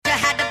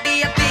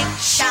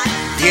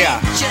Yeah.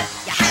 didn't you?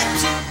 You had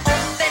to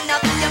open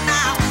up your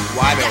mouth.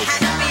 Wide You open.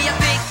 had to be a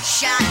big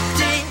shot,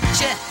 didn't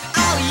you?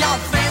 All your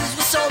friends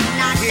were so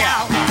knocked Yeah.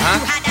 out.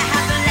 You had to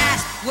have the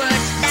last word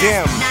last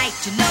Dim-Witty. night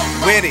to know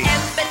what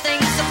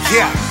everything's about.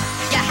 Yeah.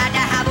 You had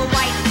to have a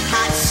white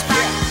hot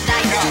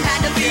spotlight. You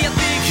had to be a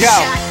big Yo.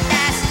 shot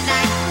last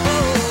night.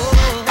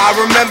 Oh. I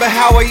remember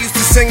how I used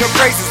to sing her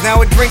praises.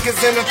 Now a drink is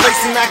in her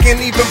face and I can't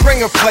even bring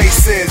her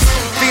places.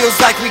 Feels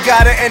like we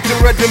gotta enter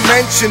a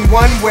dimension,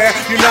 one where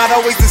you're not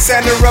always the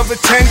center of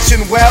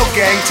attention. Well,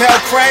 gang, tell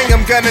Krang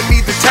I'm gonna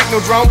need the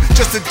technodrome,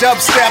 just a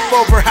dubstep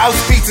over house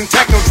beats and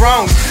techno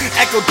drones.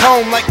 Echo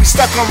tone like we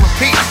stuck on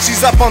repeat.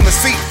 She's up on the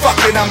seat, fuck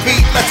it, I'm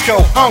beat. Let's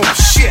go home,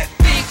 shit.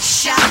 Big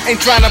shot.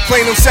 Ain't trying to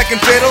play no second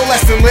fiddle,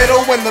 less than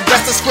little. When the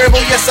best of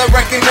scribble, yes I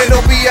reckon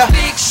it'll be a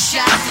Big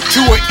shot.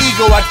 to an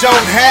ego I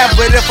don't have.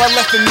 But if I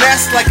left the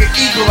nest like an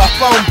eagle, I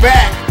phone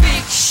back.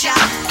 Big shot.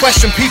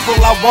 Question people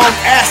I won't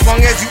ask, long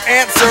as you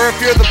answer.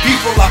 If you're the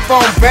people, I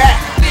phone back.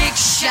 Big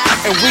shot.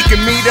 And we can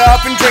meet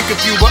up and drink a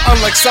few. But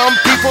unlike some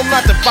people,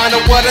 not to find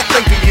out what I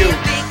think of you.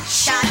 Big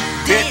shot.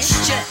 Bitch.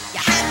 Didn't you?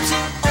 You had to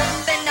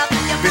open up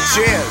your Bitch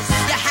mouth. is.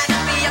 You had to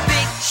be a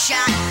big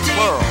shot,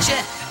 Plural. didn't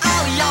you?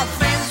 All your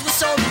friends were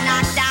so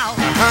knocked out.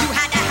 Uh-huh. You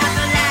had to have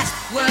the last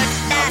word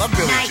last love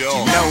Billy night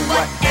Joel. to know Know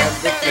what what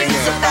everything's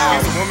everything about.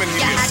 about. As a woman, you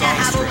he'd be a had to have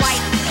a songstress.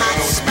 white hot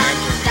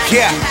spotlight.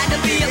 Yeah. You had to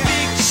be a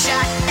big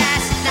shot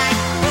last night.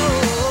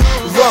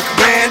 Oh. Look,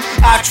 man,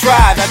 I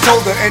tried. I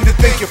told her, and to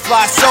think you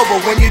fly sober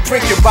when you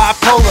drink your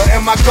bipolar.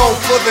 And my goal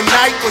for the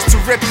night was to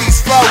rip these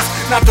flows,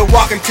 not to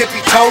walk on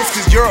tippy toes.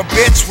 Cause you're a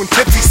bitch when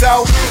tipsy,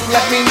 so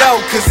let me know.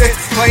 Cause it's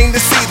plain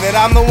to see that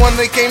I'm the one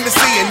they came to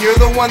see, and you're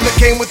the one that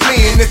came with me.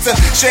 And it's a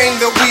shame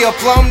that we are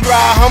plumb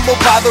dry, humbled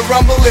by the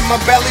rumble in my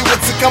belly would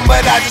succumb.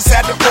 But I just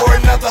had to pour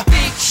another.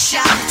 Big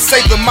shot.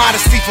 Save the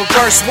modesty for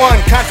verse 1.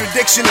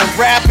 Contradiction in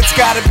rap, it's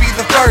gotta be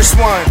the first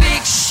one.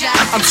 Big shot.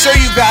 I'm sure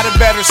you got a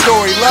better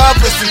story. Love,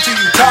 listen to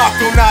you talk,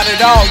 no, not at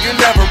all. You're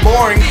never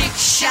boring. Big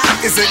shot.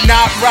 Is it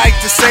not right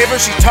to save her?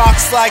 She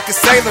talks like a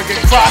sailor,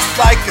 get crossed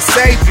like a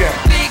savior.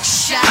 Big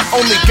shot.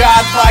 Only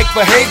God-like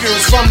behavior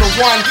is from the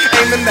one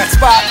aiming that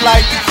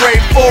spotlight you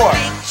crave for.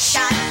 Big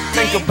shot.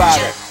 Think didn't about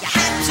you? it. You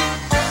had to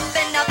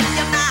open up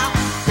your mouth.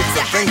 It's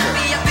a You had to finger.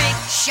 be